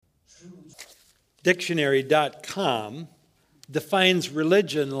Dictionary.com defines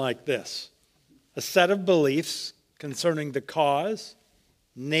religion like this: a set of beliefs concerning the cause,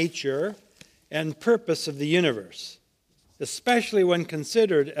 nature, and purpose of the universe, especially when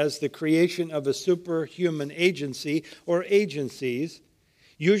considered as the creation of a superhuman agency or agencies,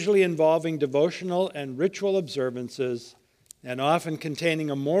 usually involving devotional and ritual observances, and often containing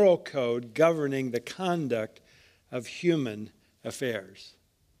a moral code governing the conduct of human affairs.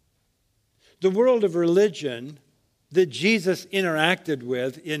 The world of religion that Jesus interacted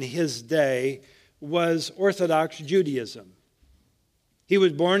with in his day was Orthodox Judaism. He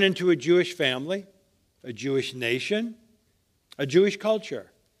was born into a Jewish family, a Jewish nation, a Jewish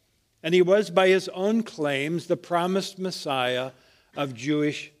culture, and he was, by his own claims, the promised Messiah of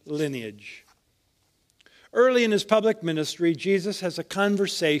Jewish lineage. Early in his public ministry, Jesus has a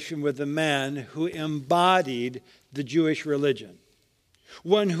conversation with a man who embodied the Jewish religion,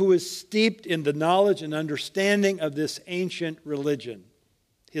 one who is steeped in the knowledge and understanding of this ancient religion.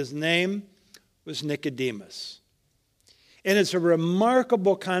 His name was Nicodemus. And it's a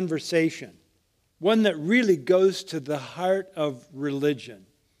remarkable conversation, one that really goes to the heart of religion.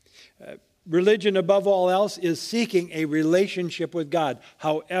 Religion, above all else, is seeking a relationship with God,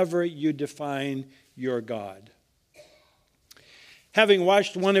 however you define your God. Having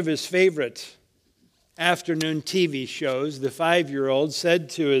watched one of his favorite afternoon TV shows, the 5-year-old said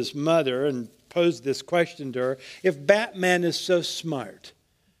to his mother and posed this question to her: if Batman is so smart,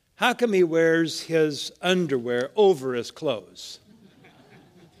 how come he wears his underwear over his clothes?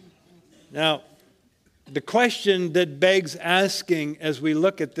 Now, the question that begs asking as we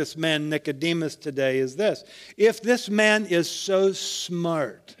look at this man Nicodemus today is this: if this man is so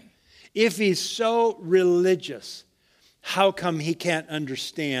smart, if he's so religious, how come he can't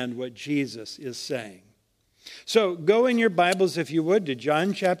understand what Jesus is saying? So go in your Bibles, if you would, to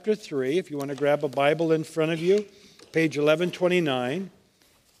John chapter 3. If you want to grab a Bible in front of you, page 1129.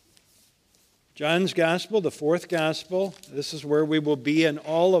 John's Gospel, the fourth Gospel. This is where we will be in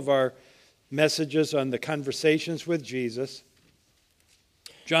all of our messages on the conversations with Jesus.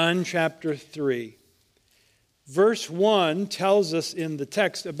 John chapter 3. Verse 1 tells us in the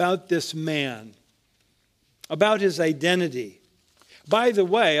text about this man, about his identity. By the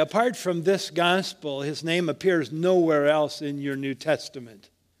way, apart from this gospel, his name appears nowhere else in your New Testament.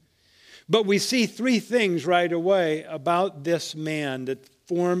 But we see three things right away about this man that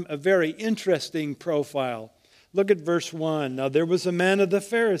form a very interesting profile. Look at verse 1. Now there was a man of the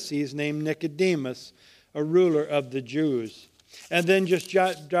Pharisees named Nicodemus, a ruler of the Jews. And then just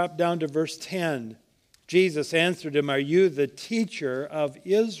drop down to verse 10. Jesus answered him, "Are you the teacher of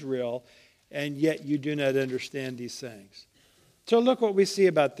Israel, and yet you do not understand these things?" So look what we see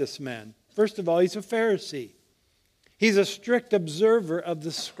about this man. First of all, he's a Pharisee. He's a strict observer of the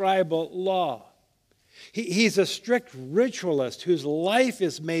scribal law. He's a strict ritualist whose life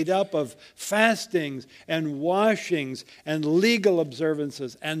is made up of fastings and washings and legal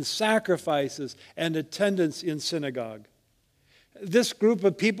observances and sacrifices and attendance in synagogue. This group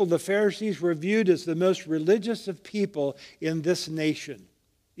of people, the Pharisees, were viewed as the most religious of people in this nation,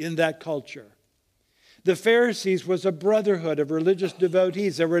 in that culture. The Pharisees was a brotherhood of religious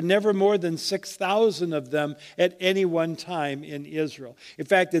devotees. There were never more than 6,000 of them at any one time in Israel. In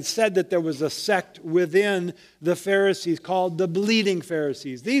fact, it's said that there was a sect within the Pharisees called the Bleeding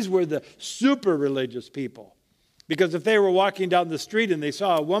Pharisees. These were the super religious people. Because if they were walking down the street and they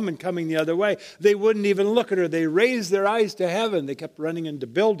saw a woman coming the other way, they wouldn't even look at her. They raised their eyes to heaven. They kept running into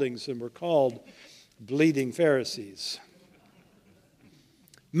buildings and were called Bleeding Pharisees.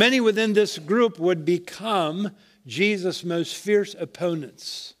 Many within this group would become Jesus' most fierce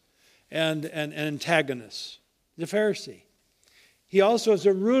opponents and antagonists. The Pharisee. He also is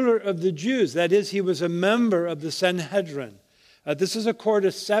a ruler of the Jews. That is, he was a member of the Sanhedrin. This is a court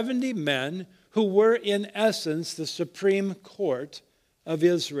of 70 men who were, in essence, the supreme court of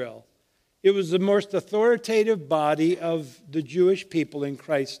Israel. It was the most authoritative body of the Jewish people in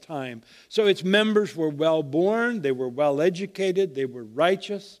Christ's time. So its members were well-born, they were well-educated, they were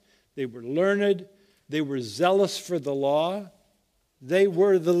righteous, they were learned, they were zealous for the law. They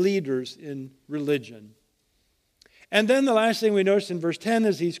were the leaders in religion. And then the last thing we notice in verse 10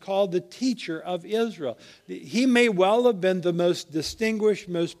 is he's called the teacher of Israel. He may well have been the most distinguished,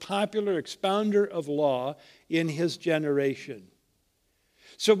 most popular expounder of law in his generation.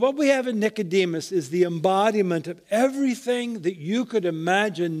 So what we have in Nicodemus is the embodiment of everything that you could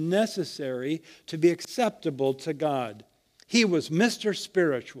imagine necessary to be acceptable to God. He was Mr.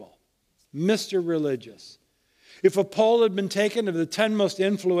 Spiritual, Mr. Religious. If a poll had been taken of the 10 most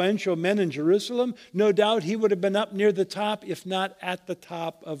influential men in Jerusalem, no doubt he would have been up near the top, if not at the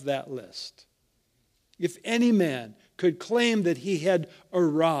top of that list. If any man could claim that he had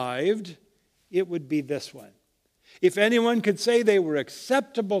arrived, it would be this one. If anyone could say they were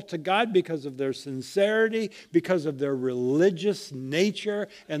acceptable to God because of their sincerity, because of their religious nature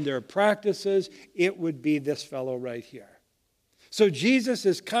and their practices, it would be this fellow right here. So Jesus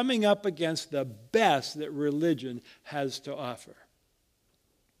is coming up against the best that religion has to offer.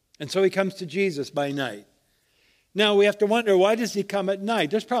 And so he comes to Jesus by night. Now we have to wonder, why does he come at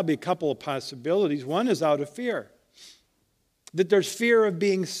night? There's probably a couple of possibilities. One is out of fear. That there's fear of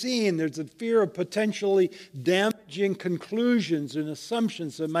being seen. There's a fear of potentially damaging conclusions and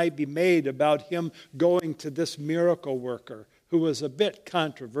assumptions that might be made about him going to this miracle worker who was a bit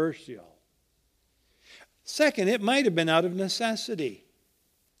controversial. Second, it might have been out of necessity.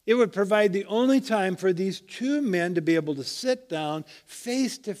 It would provide the only time for these two men to be able to sit down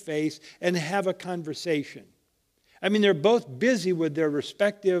face to face and have a conversation. I mean, they're both busy with their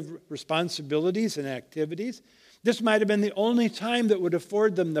respective responsibilities and activities. This might have been the only time that would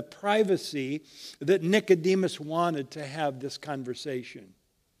afford them the privacy that Nicodemus wanted to have this conversation.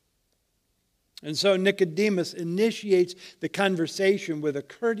 And so Nicodemus initiates the conversation with a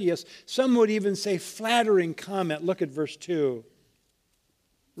courteous, some would even say flattering comment. Look at verse 2.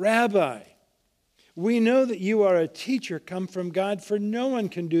 Rabbi, we know that you are a teacher come from God, for no one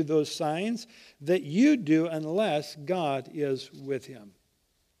can do those signs that you do unless God is with him.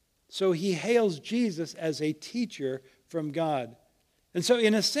 So he hails Jesus as a teacher from God. And so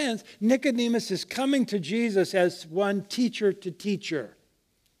in a sense, Nicodemus is coming to Jesus as one teacher to teacher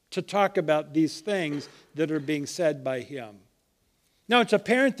to talk about these things that are being said by him. Now it's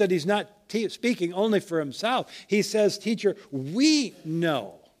apparent that he's not speaking only for himself. He says, teacher, we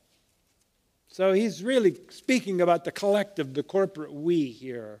know. So he's really speaking about the collective, the corporate we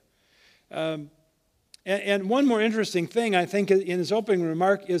here. And one more interesting thing, I think, in his opening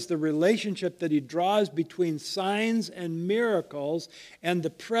remark is the relationship that he draws between signs and miracles and the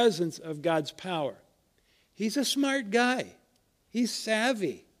presence of God's power. He's a smart guy. He's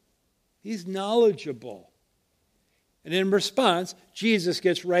savvy. He's knowledgeable. And in response, Jesus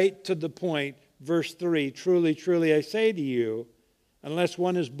gets right to the point. Verse 3, truly, truly, I say to you, unless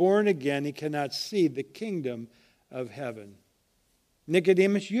one is born again, he cannot see the kingdom of heaven.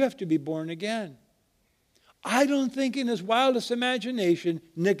 Nicodemus, you have to be born again. I don't think in his wildest imagination,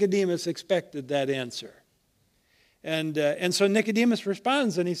 Nicodemus expected that answer. And so Nicodemus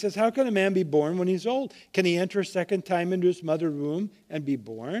responds and he says, how can a man be born when he's old? Can he enter a second time into his mother's womb and be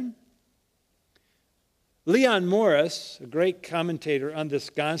born? Leon Morris, a great commentator on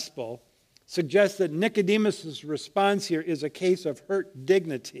this gospel, suggests that Nicodemus' response here is a case of hurt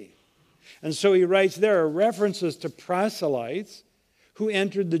dignity. And so he writes, there are references to proselytes who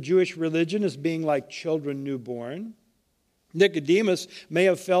entered the Jewish religion as being like children newborn. Nicodemus may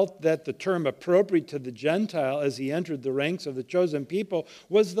have felt that the term appropriate to the Gentile as he entered the ranks of the chosen people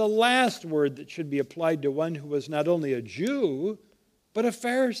was the last word that should be applied to one who was not only a Jew, but a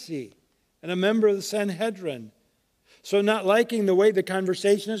Pharisee and a member of the Sanhedrin. So not liking the way the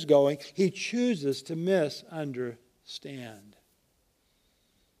conversation is going, he chooses to misunderstand.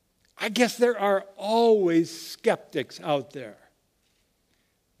 I guess there are always skeptics out there.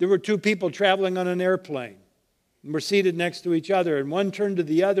 There were two people traveling on an airplane. And we're seated next to each other, and one turned to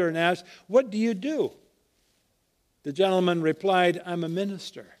the other and asked, what do you do? The gentleman replied, I'm a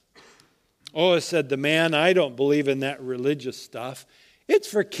minister. Oh, said the man, I don't believe in that religious stuff. It's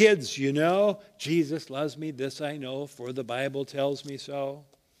for kids, you know. Jesus loves me, this I know, for the Bible tells me so.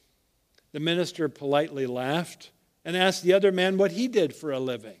 The minister politely laughed and asked the other man what he did for a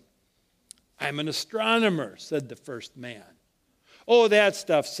living. I'm an astronomer, said the first man. Oh, that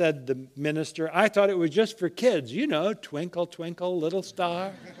stuff, said the minister. I thought it was just for kids. You know, twinkle, twinkle, little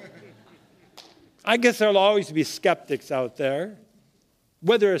star. I guess there'll always be skeptics out there.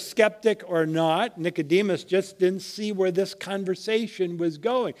 Whether a skeptic or not, Nicodemus just didn't see where this conversation was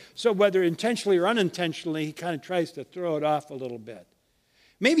going. So whether intentionally or unintentionally, he kind of tries to throw it off a little bit.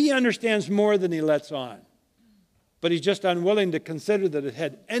 Maybe he understands more than he lets on, but he's just unwilling to consider that it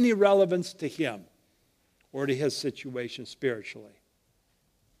had any relevance to him or to his situation spiritually.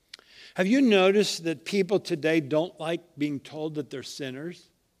 Have you noticed that people today don't like being told that they're sinners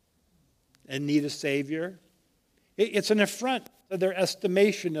and need a Savior? It's an affront to their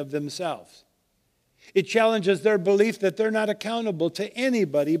estimation of themselves. It challenges their belief that they're not accountable to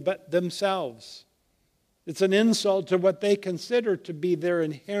anybody but themselves. It's an insult to what they consider to be their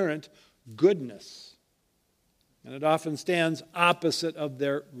inherent goodness. And it often stands opposite of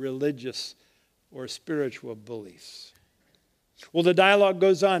their religious or spiritual beliefs. Well, the dialogue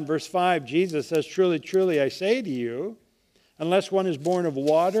goes on. Verse 5, Jesus says, "Truly, truly, I say to you, unless one is born of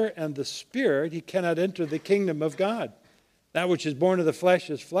water and the Spirit, he cannot enter the kingdom of God. That which is born of the flesh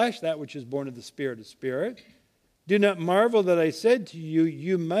is flesh, that which is born of the Spirit is spirit. Do not marvel that I said to you,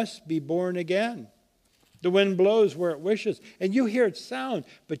 you must be born again. The wind blows where it wishes, and you hear its sound,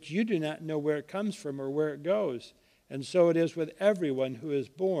 but you do not know where it comes from or where it goes. And so it is with everyone who is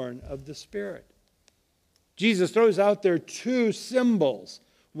born of the Spirit." Jesus throws out there two symbols.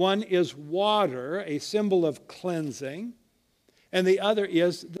 One is water, a symbol of cleansing, and the other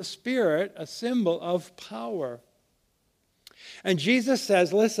is the Spirit, a symbol of power. And Jesus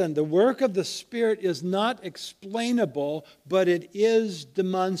says, listen, the work of the Spirit is not explainable, but it is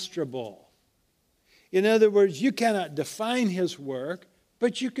demonstrable. In other words, you cannot define his work,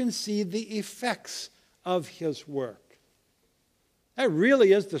 but you can see the effects of his work. That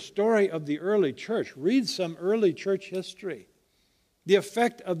really is the story of the early church. Read some early church history. The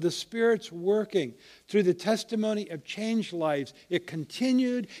effect of the Spirit's working through the testimony of changed lives. It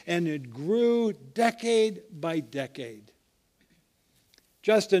continued and it grew decade by decade.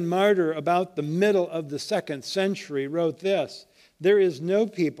 Justin Martyr, about the middle of the 2nd century, wrote this: "There is no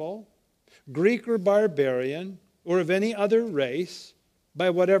people, Greek or barbarian, or of any other race, by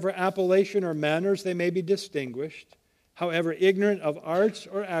whatever appellation or manners they may be distinguished, however ignorant of arts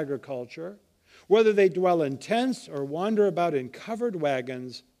or agriculture, whether they dwell in tents or wander about in covered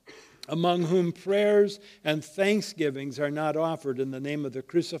wagons, among whom prayers and thanksgivings are not offered in the name of the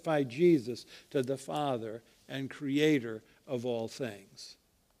crucified Jesus to the Father and Creator of all things."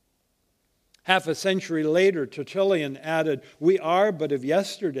 Half a century later, Tertullian added, "We are but of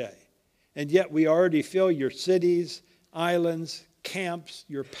yesterday, and yet we already fill your cities, islands, camps,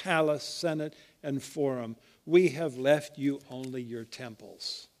 your palace, senate, and forum. We have left you only your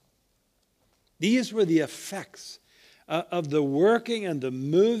temples." These were the effects of the working and the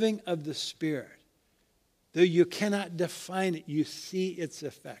moving of the Spirit. Though you cannot define it, you see its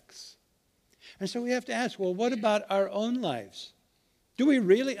effects. And so we have to ask, well, what about our own lives? Do we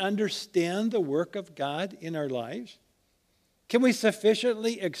really understand the work of God in our lives? Can we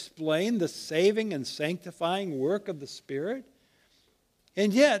sufficiently explain the saving and sanctifying work of the Spirit?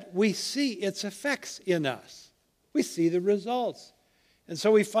 And yet, we see its effects in us. We see the results. And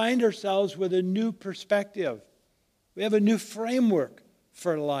so we find ourselves with a new perspective. We have a new framework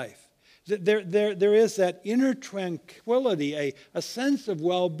for life. There is that inner tranquility, a sense of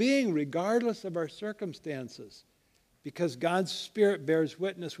well-being regardless of our circumstances, because God's Spirit bears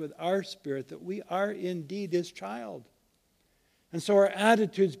witness with our spirit that we are indeed His child. And so our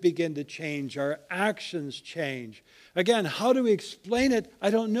attitudes begin to change, our actions change. Again, how do we explain it? I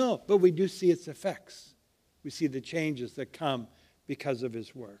don't know, but we do see its effects. We see the changes that come because of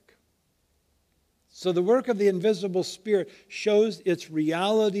His work. So the work of the invisible Spirit shows its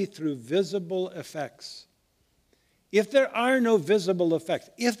reality through visible effects. If there are no visible effects,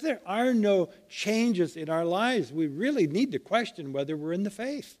 if there are no changes in our lives, we really need to question whether we're in the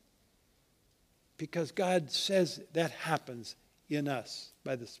faith. Because God says that happens in us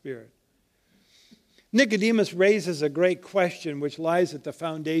by the Spirit. Nicodemus raises a great question which lies at the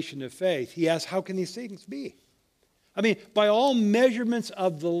foundation of faith. He asks, how can these things be? I mean, by all measurements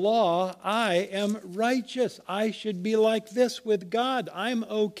of the law, I am righteous. I should be like this with God. I'm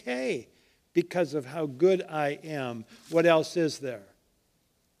okay because of how good I am. What else is there?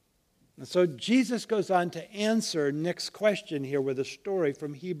 And so Jesus goes on to answer Nick's question here with a story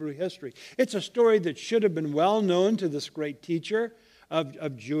from Hebrew history. It's a story that should have been well known to this great teacher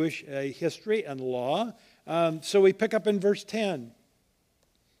of Jewish history and law. So we pick up in verse 10.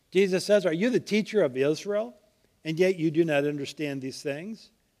 Jesus says, "Are you the teacher of Israel, and yet you do not understand these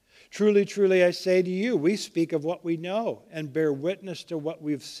things? Truly, truly, I say to you, we speak of what we know and bear witness to what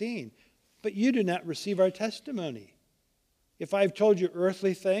we've seen, but you do not receive our testimony. If I've told you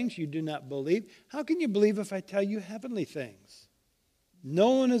earthly things you do not believe, how can you believe if I tell you heavenly things?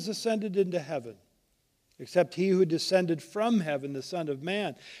 No one has ascended into heaven except he who descended from heaven, the Son of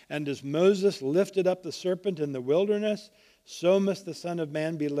Man. And as Moses lifted up the serpent in the wilderness, so must the Son of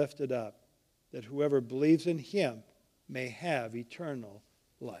Man be lifted up, that whoever believes in him may have eternal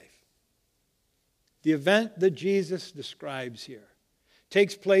life." The event that Jesus describes here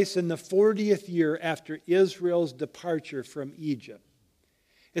takes place in the 40th year after Israel's departure from Egypt.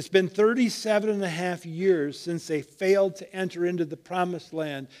 It's been 37 and a half years since they failed to enter into the promised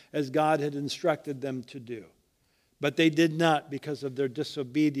land as God had instructed them to do. But they did not because of their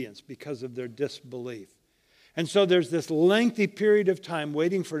disobedience, because of their disbelief. And so there's this lengthy period of time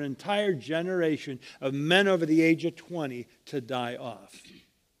waiting for an entire generation of men over the age of 20 to die off.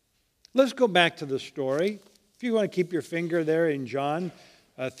 Let's go back to the story. If you want to keep your finger there in John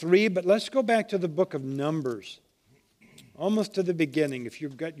 3, but let's go back to the book of Numbers, almost to the beginning. If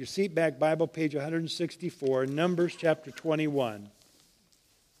you've got your seat back, Bible page 164, Numbers chapter 21.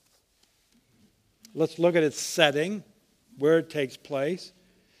 Let's look at its setting, where it takes place,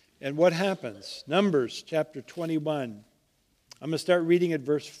 and what happens. Numbers chapter 21. I'm going to start reading at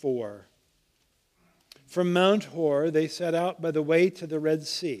verse 4. From Mount Hor, they set out by the way to the Red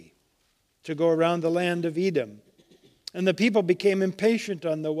Sea to go around the land of Edom. And the people became impatient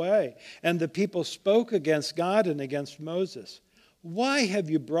on the way, and the people spoke against God and against Moses. Why have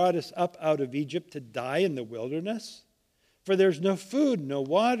you brought us up out of Egypt to die in the wilderness? For there's no food, no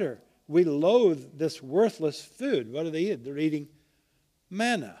water. We loathe this worthless food. What do they eat? They're eating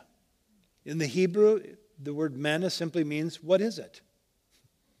manna. In the Hebrew, the word manna simply means, what is it?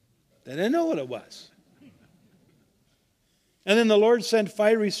 They didn't know what it was. And then the Lord sent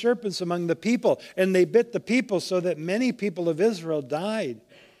fiery serpents among the people, and they bit the people so that many people of Israel died.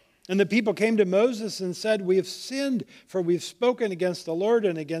 And the people came to Moses and said, we have sinned, for we've spoken against the Lord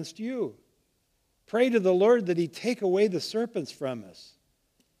and against you. Pray to the Lord that he take away the serpents from us.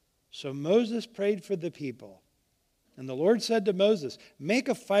 So Moses prayed for the people. And the Lord said to Moses, make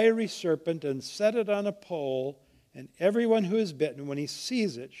a fiery serpent and set it on a pole, and everyone who is bitten, when he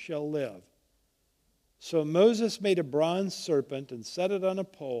sees it, shall live. So Moses made a bronze serpent and set it on a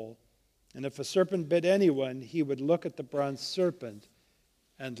pole, and if a serpent bit anyone, he would look at the bronze serpent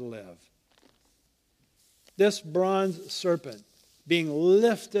and live. This bronze serpent, being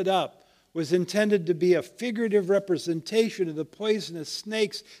lifted up, was intended to be a figurative representation of the poisonous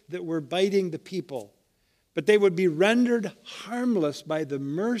snakes that were biting the people. But they would be rendered harmless by the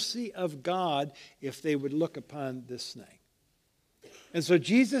mercy of God if they would look upon this snake. And so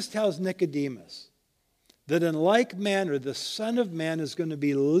Jesus tells Nicodemus that in like manner the Son of Man is going to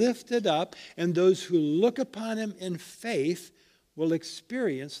be lifted up, and those who look upon him in faith will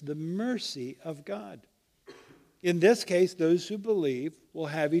experience the mercy of God. In this case, those who believe will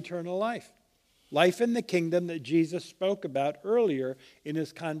have eternal life. Life in the kingdom that Jesus spoke about earlier in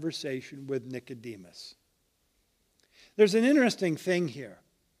his conversation with Nicodemus. There's an interesting thing here.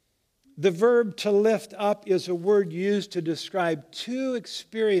 The verb to lift up is a word used to describe two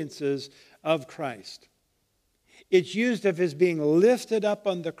experiences of Christ. It's used of his being lifted up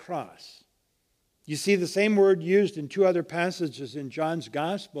on the cross. You see the same word used in two other passages in John's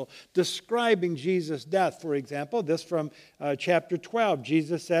Gospel describing Jesus' death. For example, this from chapter 12.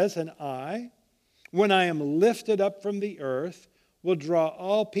 Jesus says, and I, when I am lifted up from the earth, will draw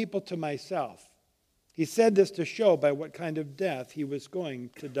all people to myself. He said this to show by what kind of death he was going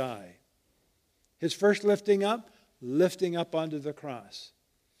to die. His first lifting up onto the cross.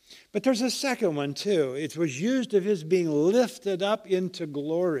 But there's a second one too. It was used of his being lifted up into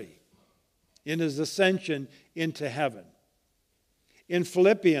glory, in his ascension into heaven. In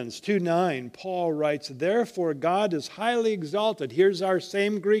Philippians 2:9, Paul writes, therefore God is highly exalted. Here's our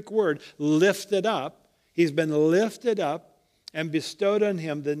same Greek word, lifted up. He's been lifted up and bestowed on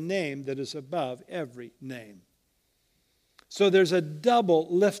him the name that is above every name. So there's a double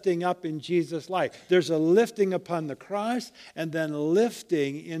lifting up in Jesus' life. There's a lifting upon the cross and then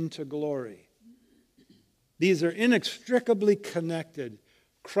lifting into glory. These are inextricably connected.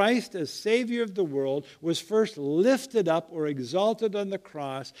 Christ, as Savior of the world, was first lifted up or exalted on the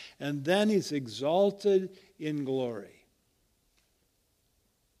cross, and then he's exalted in glory.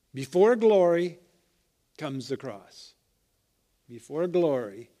 Before glory comes the cross. Before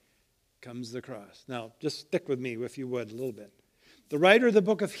glory comes the cross. Now, just stick with me, if you would, a little bit. The writer of the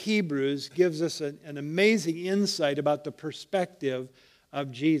book of Hebrews gives us an amazing insight about the perspective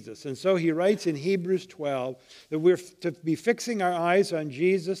of Jesus. And so he writes in Hebrews 12 that we're to be fixing our eyes on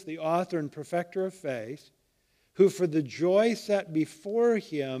Jesus, the author and perfecter of faith, who for the joy set before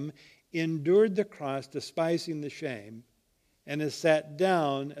him endured the cross, despising the shame, and is sat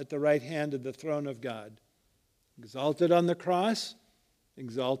down at the right hand of the throne of God. Exalted on the cross,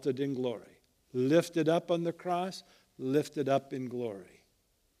 exalted in glory. Lifted up on the cross, lifted up in glory.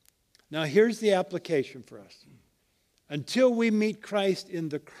 Now here's the application for us. Until we meet Christ in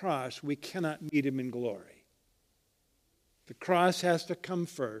the cross, we cannot meet him in glory. The cross has to come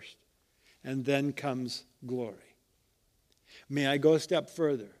first, and then comes glory. May I go a step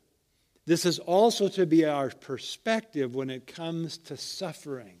further? This is also to be our perspective when it comes to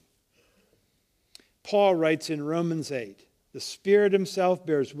suffering. Paul writes in Romans 8, the Spirit himself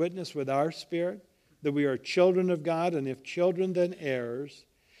bears witness with our spirit that we are children of God, and if children, then heirs,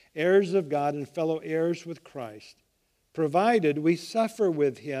 heirs of God and fellow heirs with Christ, provided we suffer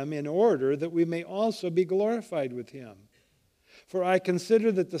with him in order that we may also be glorified with him. For I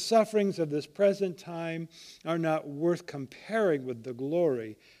consider that the sufferings of this present time are not worth comparing with the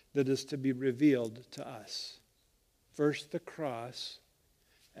glory that is to be revealed to us. First the cross,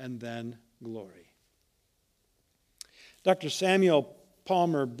 and then glory. Dr. Samuel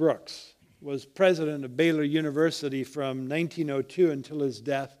Palmer Brooks was president of Baylor University from 1902 until his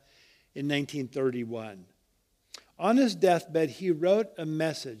death in 1931. On his deathbed, he wrote a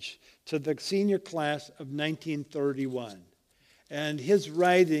message to the senior class of 1931. And his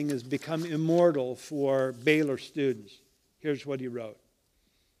writing has become immortal for Baylor students. Here's what he wrote.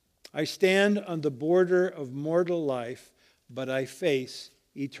 I stand on the border of mortal life, but I face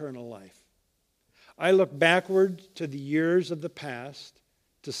eternal life. I look backward to the years of the past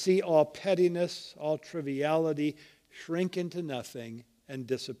to see all pettiness, all triviality shrink into nothing and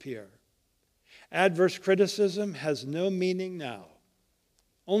disappear. Adverse criticism has no meaning now.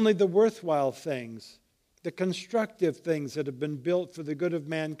 Only the worthwhile things, the constructive things that have been built for the good of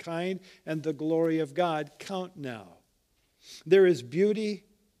mankind and the glory of God count now. There is beauty,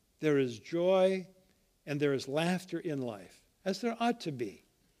 there is joy, and there is laughter in life, as there ought to be.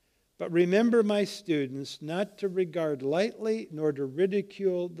 But remember, my students, not to regard lightly nor to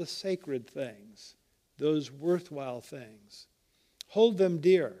ridicule the sacred things, those worthwhile things. Hold them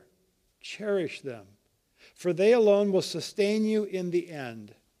dear, cherish them, for they alone will sustain you in the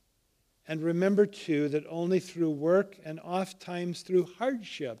end. And remember, too, that only through work and ofttimes through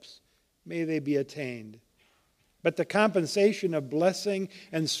hardships may they be attained. But the compensation of blessing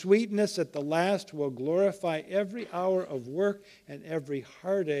and sweetness at the last will glorify every hour of work and every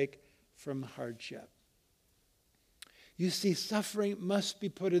heartache from hardship. You see, suffering must be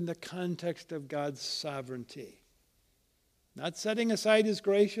put in the context of God's sovereignty. Not setting aside his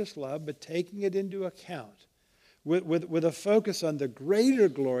gracious love, but taking it into account with a focus on the greater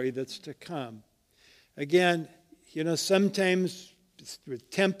glory that's to come. Again, sometimes we're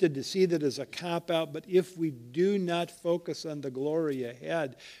tempted to see that as a cop-out, but if we do not focus on the glory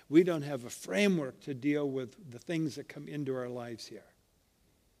ahead, we don't have a framework to deal with the things that come into our lives here.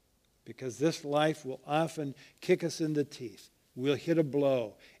 Because this life will often kick us in the teeth. We'll hit a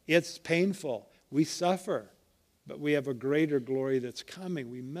blow. It's painful. We suffer. But we have a greater glory that's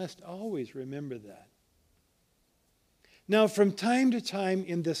coming. We must always remember that. Now, from time to time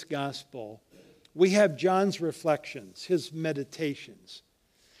in this gospel, we have John's reflections, his meditations.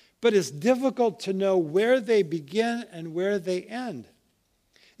 But it's difficult to know where they begin and where they end.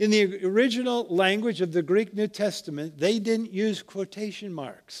 In the original language of the Greek New Testament, they didn't use quotation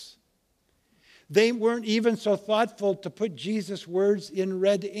marks. They weren't even so thoughtful to put Jesus' words in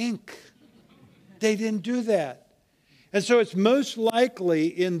red ink. They didn't do that. And so it's most likely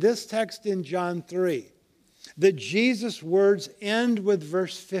in this text in John 3 that Jesus' words end with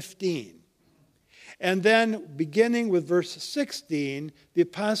verse 15. And then beginning with verse 16, the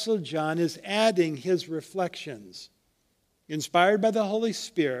Apostle John is adding his reflections, inspired by the Holy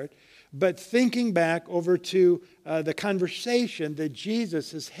Spirit, but thinking back over to the conversation that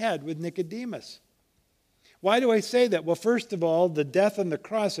Jesus has had with Nicodemus. Why do I say that? Well, first of all, the death on the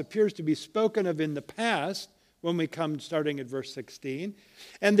cross appears to be spoken of in the past when we come starting at verse 16.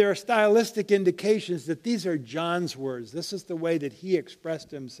 And there are stylistic indications that these are John's words. This is the way that he expressed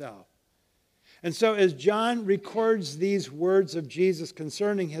himself. And so as John records these words of Jesus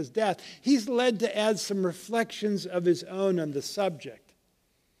concerning his death, he's led to add some reflections of his own on the subject.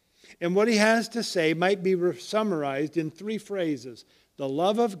 And what he has to say might be summarized in three phrases: the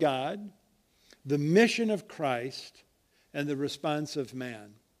love of God, the mission of Christ, and the response of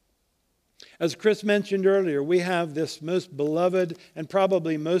man. As Chris mentioned earlier, we have this most beloved and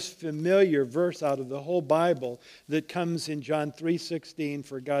probably most familiar verse out of the whole Bible that comes in John 3:16,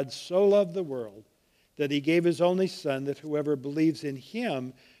 "For God so loved the world that he gave his only Son, that whoever believes in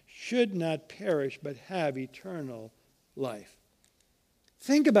him should not perish but have eternal life."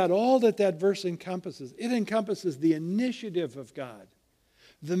 Think about all that verse encompasses. It encompasses the initiative of God,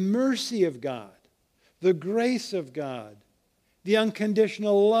 the mercy of God, the grace of God, the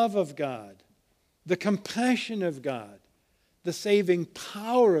unconditional love of God, the compassion of God, the saving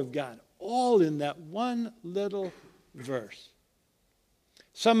power of God, all in that one little verse.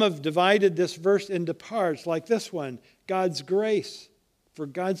 Some have divided this verse into parts like this one: God's grace, for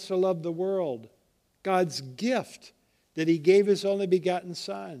God so loved the world; God's gift, that he gave his only begotten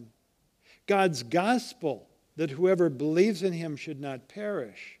Son; God's gospel, that whoever believes in him should not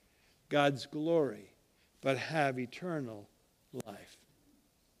perish; God's glory, but have eternal life.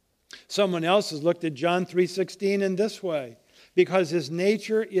 Someone else has looked at John 3:16 in this way: because his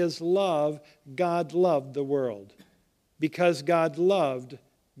nature is love, God loved the world. Because God loved,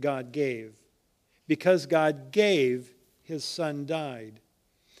 God gave. Because God gave, his Son died.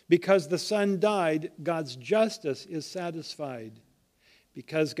 Because the Son died, God's justice is satisfied.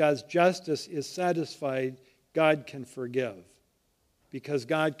 Because God's justice is satisfied, God can forgive. Because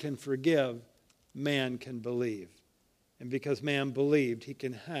God can forgive, man can believe. And because man believed, he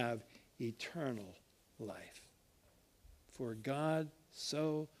can have eternal life. For God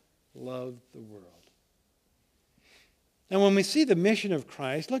so loved the world. Now, when we see the mission of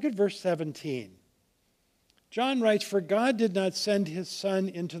Christ, look at verse 17. John writes, "For God did not send his Son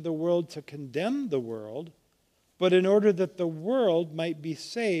into the world to condemn the world, but in order that the world might be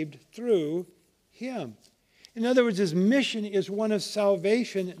saved through him." In other words, his mission is one of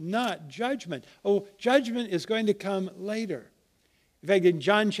salvation, not judgment. Oh, judgment is going to come later. In fact, in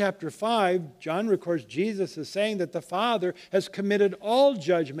John chapter 5, John records Jesus as saying that the Father has committed all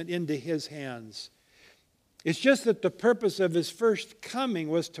judgment into his hands. It's just that the purpose of his first coming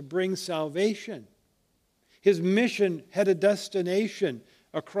was to bring salvation. His mission had a destination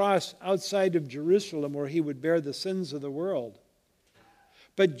across outside of Jerusalem where he would bear the sins of the world.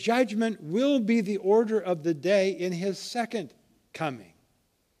 But judgment will be the order of the day in his second coming.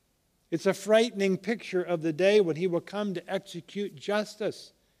 It's a frightening picture of the day when he will come to execute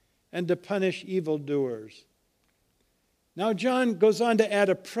justice and to punish evildoers. Now, John goes on to add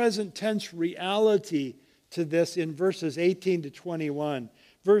a present tense reality to this in verses 18 to 21.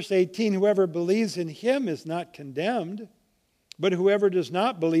 Verse 18, "Whoever believes in him is not condemned, but whoever does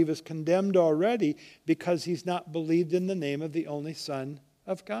not believe is condemned already because he's not believed in the name of the only Son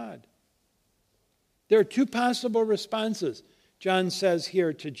of God." There are two possible responses, John says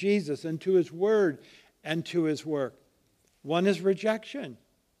here, to Jesus and to his word and to his work. One is rejection.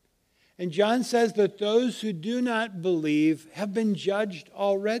 And John says that those who do not believe have been judged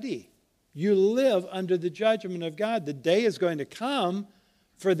already. You live under the judgment of God. The day is going to come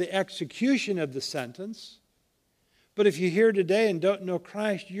for the execution of the sentence. But if you're here today and don't know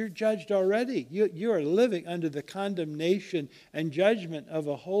Christ, you're judged already. You are living under the condemnation and judgment of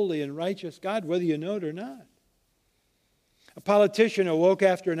a holy and righteous God, whether you know it or not. A politician awoke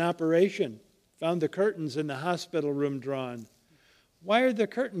after an operation, found the curtains in the hospital room drawn. "Why are the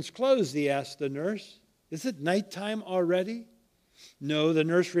curtains closed?" he asked the nurse. "Is it nighttime already?" "No," the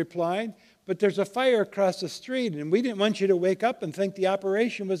nurse replied, "but there's a fire across the street, and we didn't want you to wake up and think the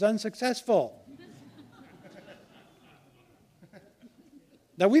operation was unsuccessful."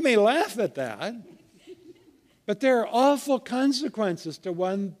 Now, we may laugh at that, but there are awful consequences to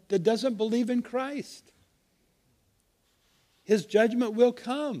one that doesn't believe in Christ. His judgment will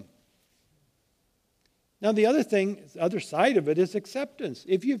come. Now, the other side of it is acceptance.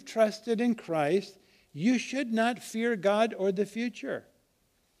 If you've trusted in Christ, you should not fear God or the future.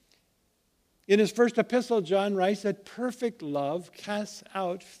 In his first epistle, John writes that perfect love casts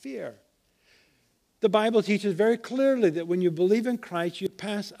out fear. The Bible teaches very clearly that when you believe in Christ, you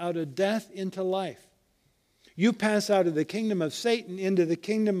pass out of death into life. You pass out of the kingdom of Satan into the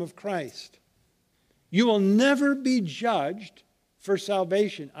kingdom of Christ. You will never be judged for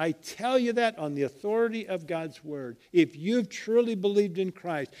salvation. I tell you that on the authority of God's word. If you've truly believed in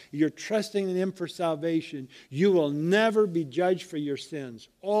Christ, you're trusting in him for salvation, you will never be judged for your sins.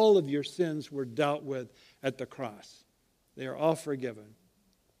 All of your sins were dealt with at the cross. They are all forgiven.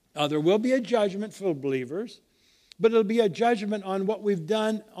 Now, there will be a judgment for believers, but it'll be a judgment on what we've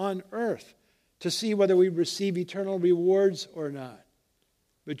done on earth to see whether we receive eternal rewards or not.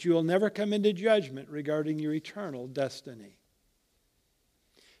 But you will never come into judgment regarding your eternal destiny.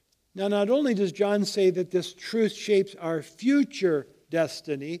 Now, not only does John say that this truth shapes our future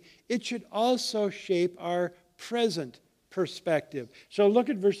destiny, it should also shape our present perspective. So look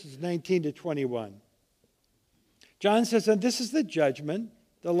at verses 19 to 21. John says, "And this is the judgment.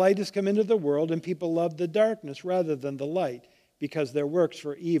 The light has come into the world, and people love the darkness rather than the light, because their works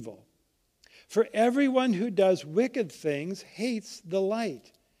were evil. For everyone who does wicked things hates the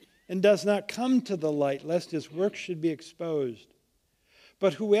light, and does not come to the light, lest his works should be exposed.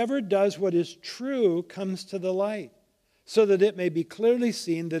 But whoever does what is true comes to the light, so that it may be clearly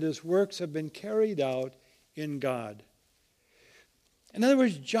seen that his works have been carried out in God." In other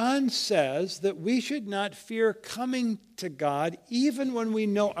words, John says that we should not fear coming to God even when we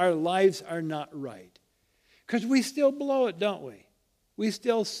know our lives are not right. Because we still blow it, don't we? We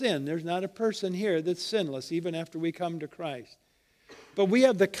still sin. There's not a person here that's sinless even after we come to Christ. But we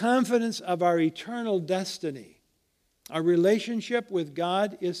have the confidence of our eternal destiny. Our relationship with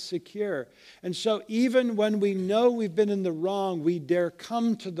God is secure. And so even when we know we've been in the wrong, we dare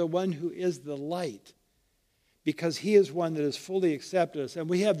come to the one who is the light, because he is one that has fully accepted us. And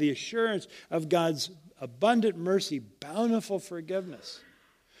we have the assurance of God's abundant mercy, bountiful forgiveness.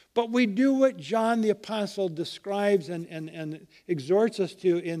 But we do what John the Apostle describes and exhorts us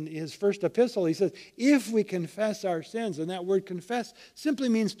to in his first epistle. He says, if we confess our sins, and that word confess simply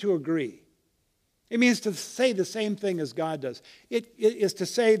means to agree. It means to say the same thing as God does. It is to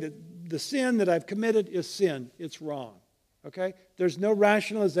say that the sin that I've committed is sin. It's wrong. Okay? There's no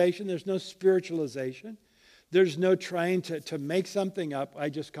rationalization. There's no spiritualization. There's no trying to make something up. I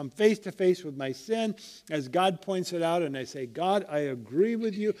just come face to face with my sin as God points it out, and I say, God, I agree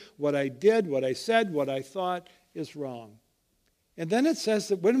with you. What I did, what I said, what I thought is wrong. And then it says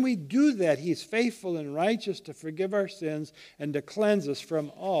that when we do that, he's faithful and righteous to forgive our sins and to cleanse us from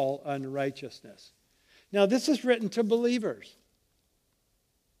all unrighteousness. Now, this is written to believers.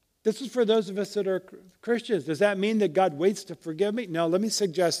 This is for those of us that are Christians. Does that mean that God waits to forgive me? No, let me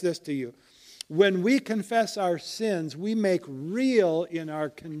suggest this to you. When we confess our sins, we make real in our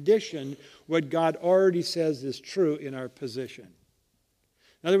condition what God already says is true in our position.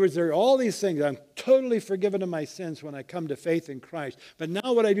 In other words, there are all these things. I'm totally forgiven of my sins when I come to faith in Christ. But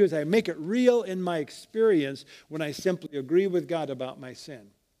now what I do is I make it real in my experience when I simply agree with God about my sin.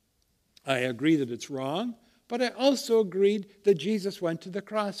 I agree that it's wrong, but I also agreed that Jesus went to the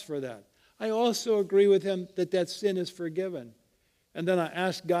cross for that. I also agree with him that that sin is forgiven. And then I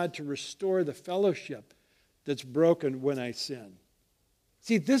ask God to restore the fellowship that's broken when I sin.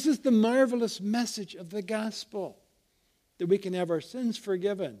 See, this is the marvelous message of the gospel, that we can have our sins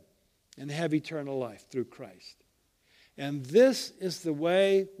forgiven and have eternal life through Christ. And this is the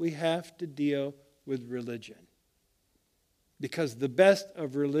way we have to deal with religion. Because the best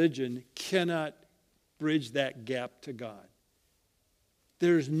of religion cannot bridge that gap to God.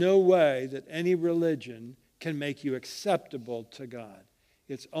 There's no way that any religion can make you acceptable to God.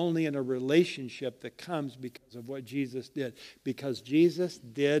 It's only in a relationship that comes because of what Jesus did. Because Jesus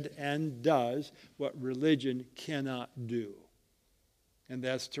did and does what religion cannot do. And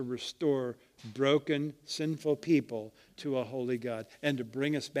that's to restore broken, sinful people to a holy God and to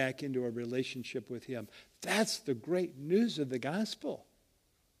bring us back into a relationship with him. That's the great news of the gospel.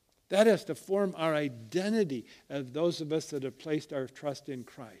 That has to form our identity of those of us that have placed our trust in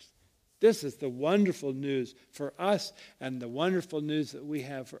Christ. This is the wonderful news for us and the wonderful news that we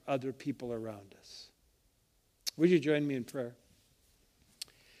have for other people around us. Would you join me in prayer?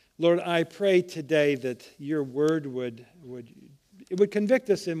 Lord, I pray today that your word would convict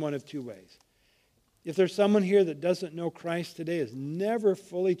us in one of two ways. If there's someone here that doesn't know Christ today, has never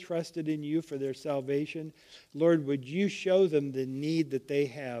fully trusted in you for their salvation, Lord, would you show them the need that they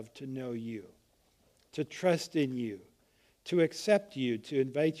have to know you, to trust in you, to accept you, to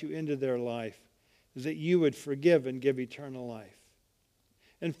invite you into their life, that you would forgive and give eternal life.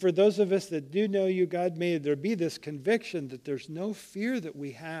 And for those of us that do know you, God, may there be this conviction that there's no fear that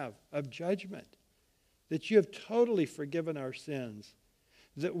we have of judgment, that you have totally forgiven our sins,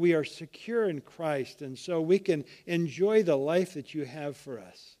 that we are secure in Christ, and so we can enjoy the life that you have for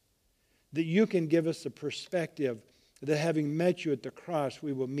us, that you can give us the perspective that having met you at the cross,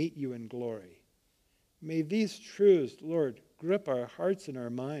 we will meet you in glory. May these truths, Lord, grip our hearts and our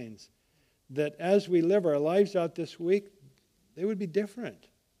minds, that as we live our lives out this week, they would be different.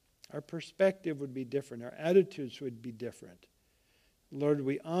 Our perspective would be different. Our attitudes would be different. Lord,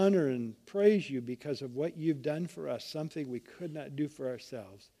 we honor and praise you because of what you've done for us, something we could not do for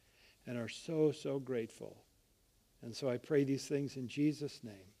ourselves, and are so, so grateful. And so I pray these things in Jesus'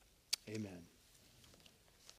 name. Amen.